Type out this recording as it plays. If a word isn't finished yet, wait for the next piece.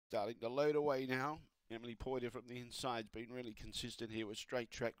Starting to load away now. Emily Poiter from the inside's been really consistent here with straight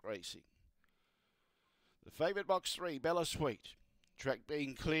track racing. The favourite box 3, Bella Sweet. Track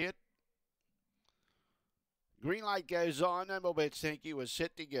being cleared. Green light goes on. No more bets, thank you. We're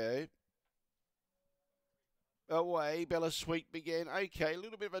set to go. Away, Bella Sweet began okay, a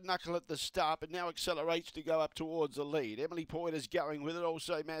little bit of a knuckle at the start, but now accelerates to go up towards the lead. Emily Poiter's going with it,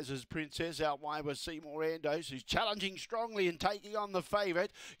 also Maz's Princess out wide with Seymour Andos, who's challenging strongly and taking on the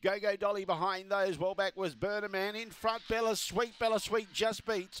favourite. Go Dolly behind those, well back was Burnerman. In front, Bella Sweet just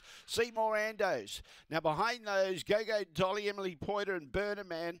beats Seymour Andos. Now behind those, Go Dolly, Emily Poiter and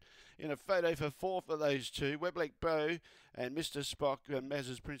Burnerman in a photo for fourth of those two. Webleck Bow and Mr. Spock,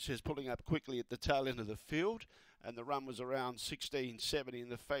 Maz's Princess pulling up quickly at the tail end of the field. And the run was around 16.70,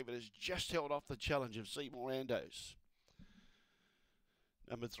 and the favourite has just held off the challenge of Seymour Andos.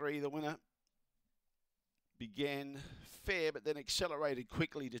 Number 3, the winner, began fair, but then accelerated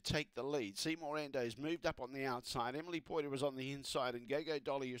quickly to take the lead. Seymour Andos moved up on the outside. Emily Poiter was on the inside, and Go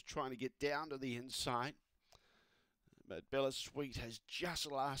Dolly was trying to get down to the inside. But Bella Sweet has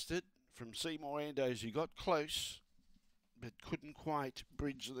just lasted from Seymour Andos, who got close, but couldn't quite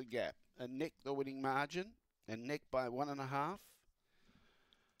bridge the gap. And necked the winning margin. And neck by 1.5.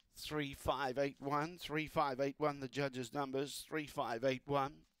 3581. 3581, the judges' numbers. 3581.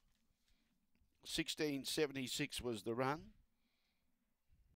 1676 was the run.